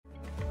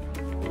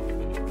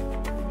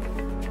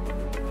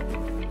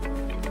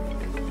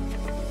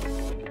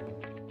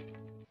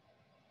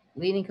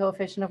leading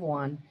coefficient of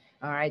 1.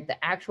 All right,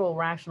 the actual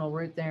rational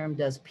root theorem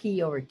does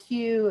P over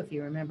Q. If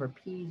you remember,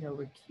 P's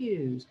over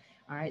Q's.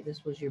 All right,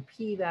 this was your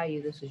P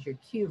value, this is your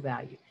Q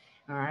value.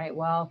 All right,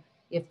 well,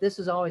 if this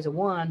is always a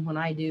 1, when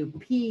I do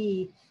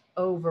P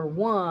over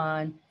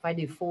 1, if I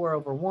do 4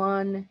 over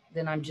 1,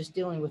 then I'm just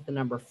dealing with the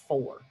number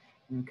 4.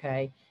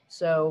 Okay,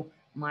 so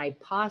my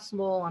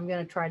possible, I'm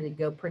going to try to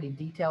go pretty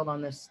detailed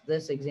on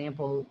this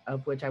example,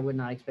 of which I would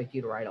not expect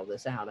you to write all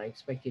this out. I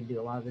expect you to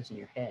do a lot of this in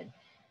your head.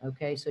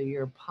 Okay, so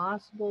your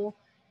possible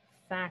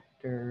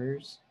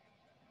factors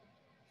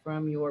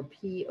from your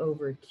P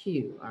over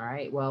Q. All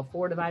right, well,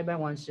 4 divided by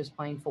 1 is just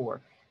plain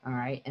 4. All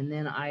right, and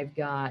then I've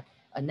got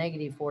a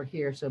negative 4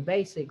 here. So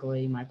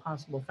basically, my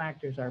possible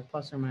factors are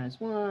plus or minus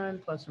 1,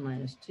 plus or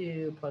minus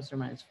 2, plus or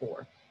minus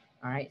 4.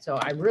 All right, so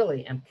I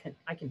really am,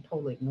 I can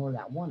totally ignore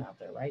that 1 out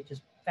there, right?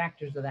 Just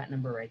factors of that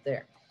number right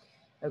there.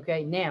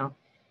 Okay, now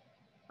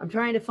I'm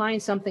trying to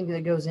find something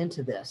that goes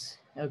into this.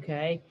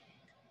 Okay,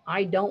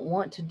 I don't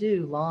want to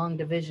do long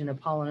division of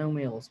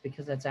polynomials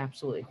because that's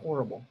absolutely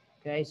horrible.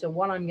 Okay, so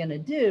what I'm going to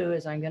do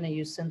is I'm going to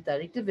use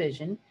synthetic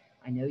division.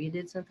 I know you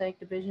did synthetic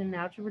division in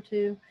Algebra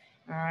 2.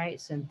 All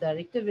right,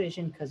 synthetic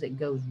division because it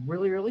goes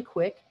really, really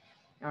quick.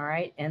 All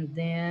right, and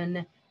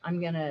then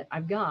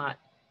I've got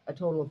a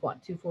total of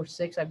what, 2, 4,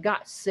 6? I've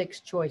got 6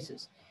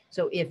 choices.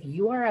 So if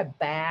you are a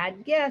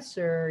bad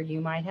guesser, you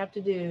might have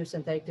to do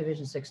synthetic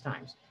division 6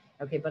 times.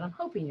 Okay, but I'm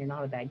hoping you're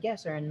not a bad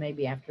guesser, and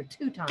maybe after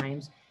 2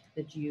 times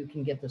that you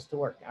can get this to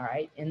work. All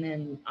right, and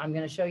then I'm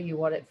going to show you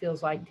what it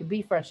feels like to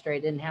be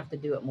frustrated and have to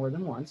do it more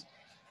than once.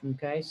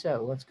 Okay,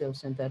 so let's go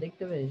synthetic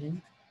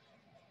division,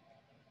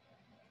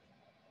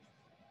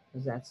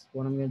 because that's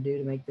what I'm going to do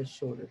to make this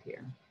shorter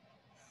here.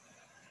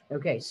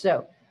 Okay,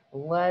 so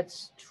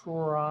let's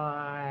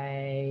try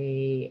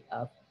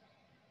a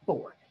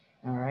 4.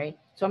 All right,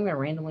 so I'm going to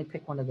randomly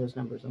pick one of those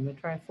numbers. I'm going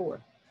to try a 4.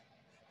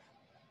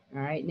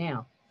 All right,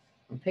 now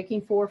I'm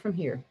picking 4 from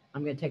here.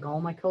 I'm going to take all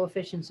my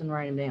coefficients and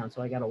write them down.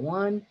 So I got a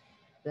 1,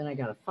 then I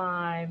got a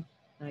 5,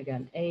 then I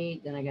got an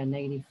 8, then I got a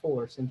negative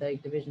 4.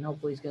 Synthetic division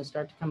hopefully is going to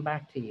start to come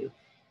back to you.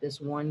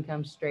 This 1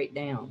 comes straight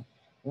down.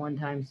 1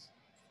 times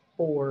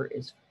 4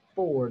 is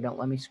 4. Don't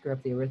let me screw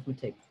up the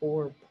arithmetic.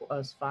 4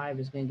 plus 5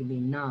 is going to be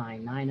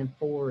 9. 9 and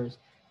 4 is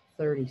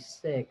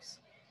 36.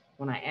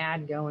 When I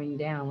add going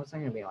down, what's that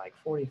going to be, like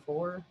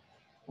 44?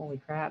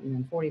 Holy crap. And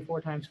then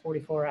 44 times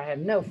 44, I have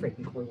no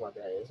freaking clue what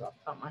that is off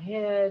the top of my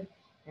head.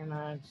 And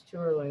it's too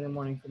early in the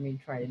morning for me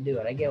to try to do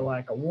it. I get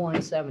like a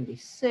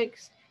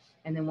 176,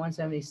 and then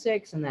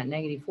 176, and that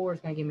negative 4 is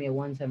going to give me a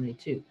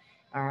 172.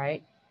 All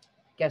right.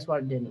 Guess what?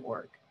 It didn't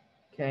work.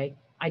 Okay.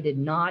 I did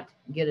not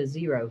get a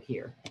 0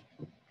 here.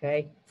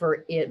 Okay.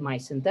 For my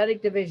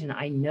synthetic division,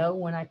 I know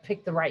when I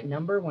pick the right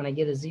number, when I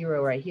get a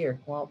 0 right here,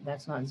 well,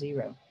 that's not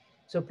 0.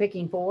 So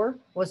picking 4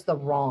 was the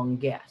wrong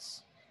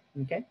guess.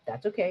 Okay,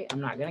 that's okay.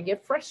 I'm not going to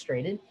get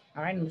frustrated.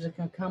 All right, I'm just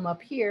going to come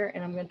up here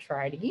and I'm going to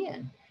try it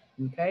again.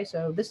 Okay,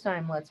 so this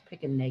time let's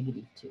pick a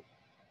negative 2.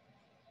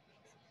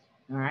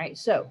 All right,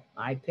 so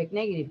I pick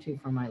negative 2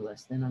 from my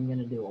list. Then I'm going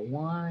to do a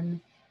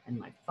 1 and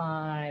my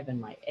 5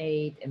 and my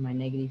 8 and my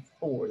negative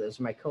 4.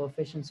 Those are my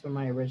coefficients for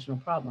my original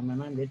problem.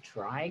 And I'm going to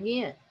try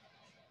again.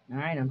 All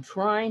right, I'm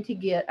trying to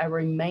get a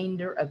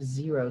remainder of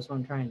 0 is what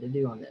I'm trying to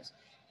do on this.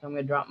 So I'm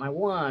going to drop my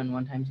 1.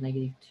 1 times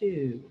negative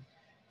 2,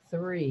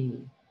 3.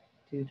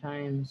 2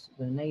 times,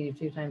 the negative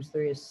 2 times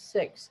 3 is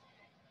 6.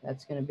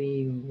 That's going to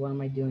be, what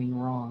am I doing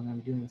wrong?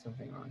 I'm doing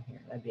something wrong here.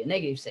 That'd be a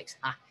negative 6.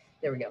 Ah,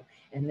 there we go.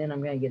 And then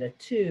I'm going to get a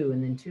 2,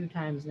 and then 2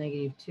 times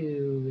negative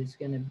 2 is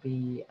going to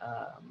be,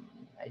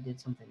 I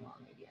did something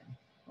wrong again.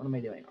 What am I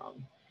doing wrong?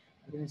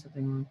 I'm doing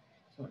something wrong.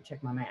 So I want to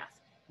check my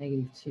math.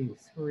 Negative 2,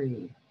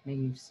 3,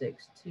 negative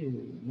 6,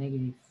 2,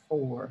 negative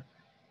 4.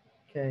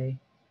 Okay.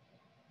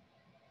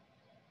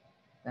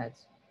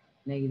 That's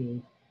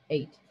negative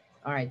 8.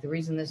 All right, the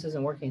reason this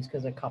isn't working is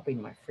because I copied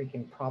my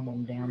freaking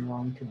problem down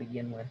wrong to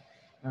begin with.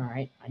 All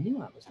right, I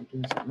knew I was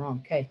doing something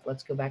wrong. Okay,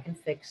 let's go back and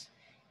fix.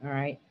 All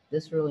right,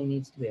 this really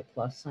needs to be a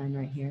plus sign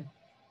right here.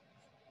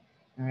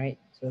 All right,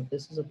 so if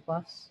this is a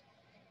plus,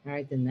 all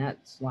right, then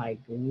that's like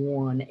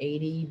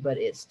 180, but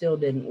it still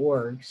didn't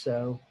work,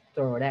 so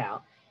throw it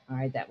out. All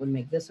right, that would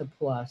make this a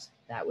plus.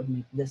 That would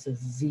make this a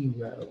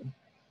 0.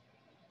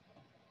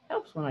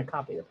 Helps when I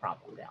copy the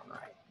problem down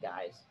right,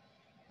 guys.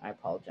 I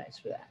apologize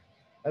for that.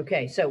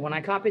 Okay, so when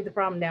I copied the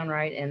problem down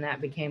right and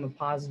that became a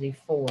positive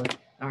 4,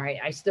 all right,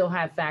 I still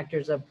have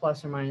factors of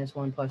plus or minus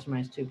 1, plus or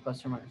minus 2,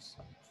 plus or minus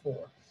 4.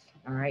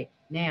 All right,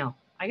 now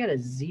I got a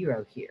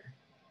 0 here.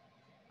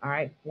 All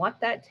right, what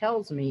that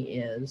tells me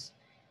is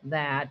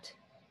that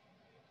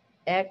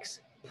x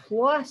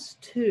plus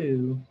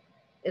 2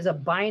 is a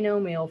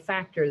binomial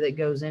factor that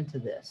goes into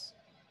this.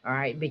 All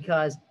right,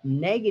 because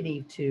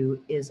negative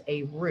 2 is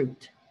a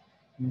root.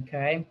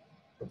 Okay.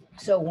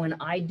 So when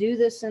I do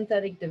this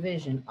synthetic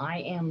division, I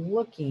am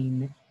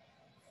looking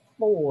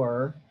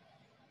for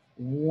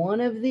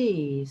one of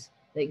these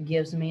that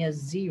gives me a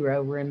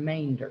 0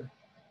 remainder.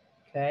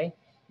 Okay.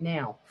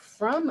 Now,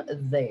 from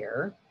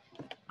there,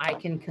 I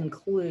can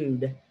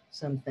conclude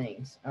some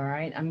things. All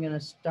right, I'm going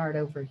to start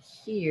over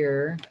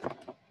here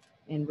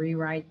and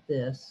rewrite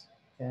this.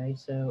 Okay,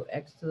 so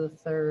x to the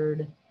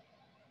third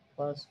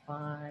plus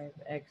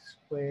 5x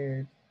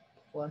squared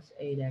plus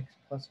 8x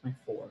plus my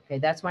 4. Okay,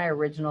 that's my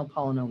original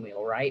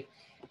polynomial, right?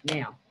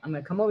 Now, I'm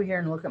going to come over here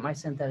and look at my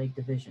synthetic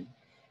division.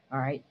 All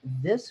right,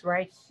 this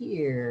right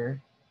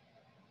here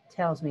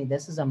tells me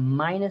this is a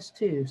minus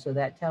 2, so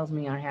that tells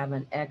me I have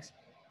an x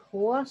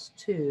plus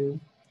 2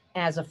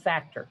 as a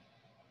factor,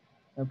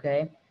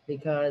 okay?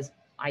 Because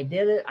I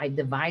did it, I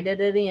divided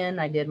it in,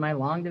 I did my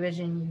long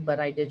division, but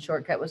I did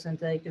shortcut with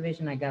synthetic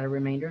division. I got a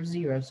remainder of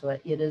 0, so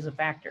it is a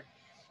factor,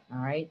 all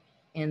right?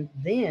 And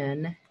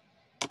then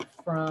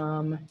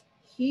from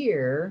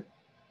here,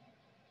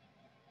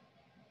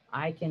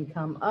 I can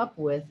come up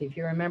with, if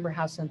you remember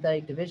how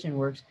synthetic division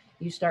works,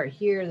 you start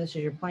here, this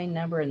is your plain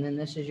number, and then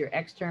this is your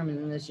x term, and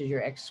then this is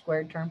your x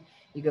squared term.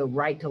 You go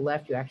right to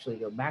left, you actually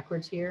go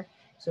backwards here.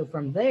 So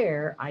from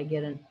there, I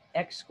get an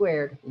x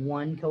squared,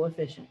 1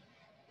 coefficient,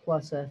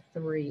 plus a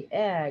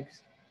 3x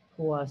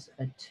plus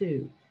a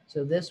 2.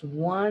 So this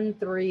 1,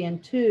 3,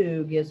 and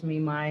 2 gives me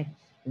my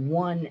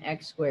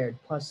 1x squared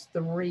plus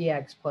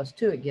 3x plus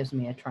 2. It gives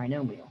me a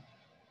trinomial.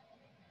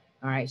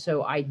 All right,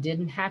 so I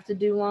didn't have to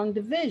do long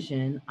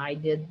division. I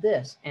did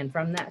this. And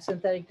from that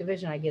synthetic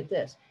division, I get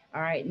this.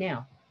 All right,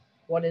 now,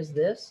 what is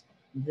this?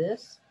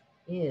 This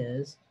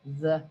is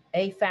the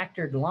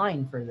a-factored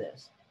line for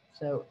this.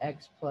 So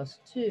x plus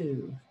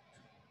 2,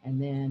 and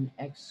then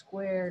x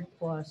squared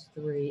plus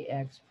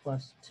 3x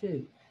plus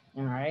 2.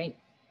 All right,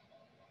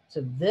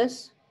 so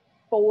this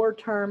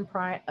 4-term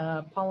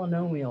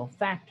polynomial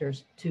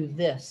factors to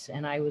this,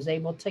 and I was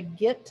able to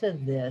get to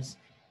this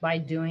by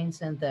doing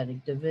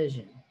synthetic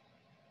division.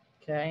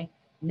 Okay,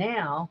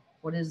 now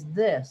what is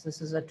this?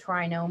 This is a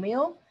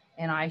trinomial,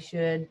 and I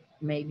should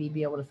maybe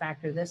be able to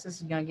factor this. This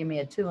is going to give me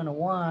a 2 and a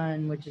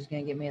 1, which is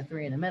going to give me a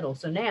 3 in the middle.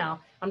 So now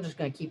I'm just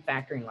going to keep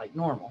factoring like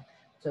normal.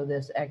 So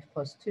this x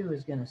plus 2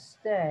 is going to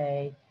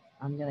stay.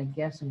 I'm going to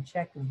guess and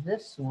check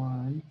this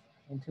one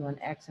into an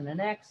x and an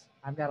x.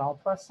 I've got all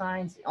plus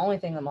signs. The only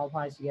thing that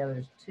multiplies together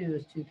is 2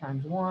 is 2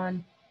 times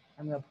 1.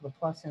 I'm going to put a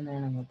plus in there,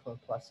 and I'm going to put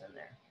a plus in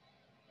there.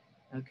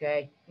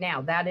 Okay,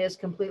 now that is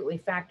completely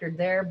factored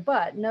there,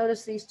 but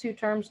notice these two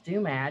terms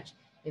do match.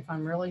 If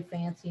I'm really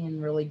fancy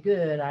and really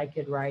good, I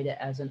could write it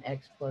as an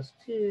x plus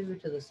 2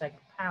 to the second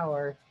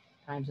power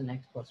times an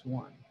x plus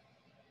 1.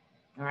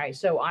 All right,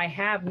 so I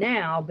have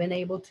now been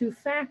able to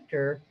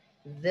factor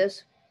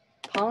this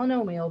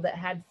polynomial that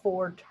had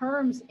 4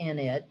 terms in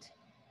it,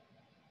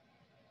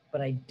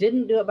 but I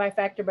didn't do it by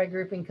factor by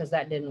grouping because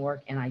that didn't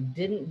work, and I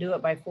didn't do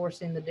it by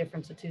forcing the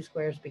difference of 2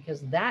 squares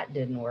because that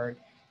didn't work.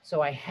 So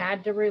I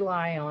had to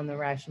rely on the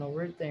rational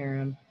root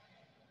theorem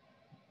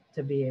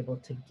to be able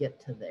to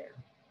get to there.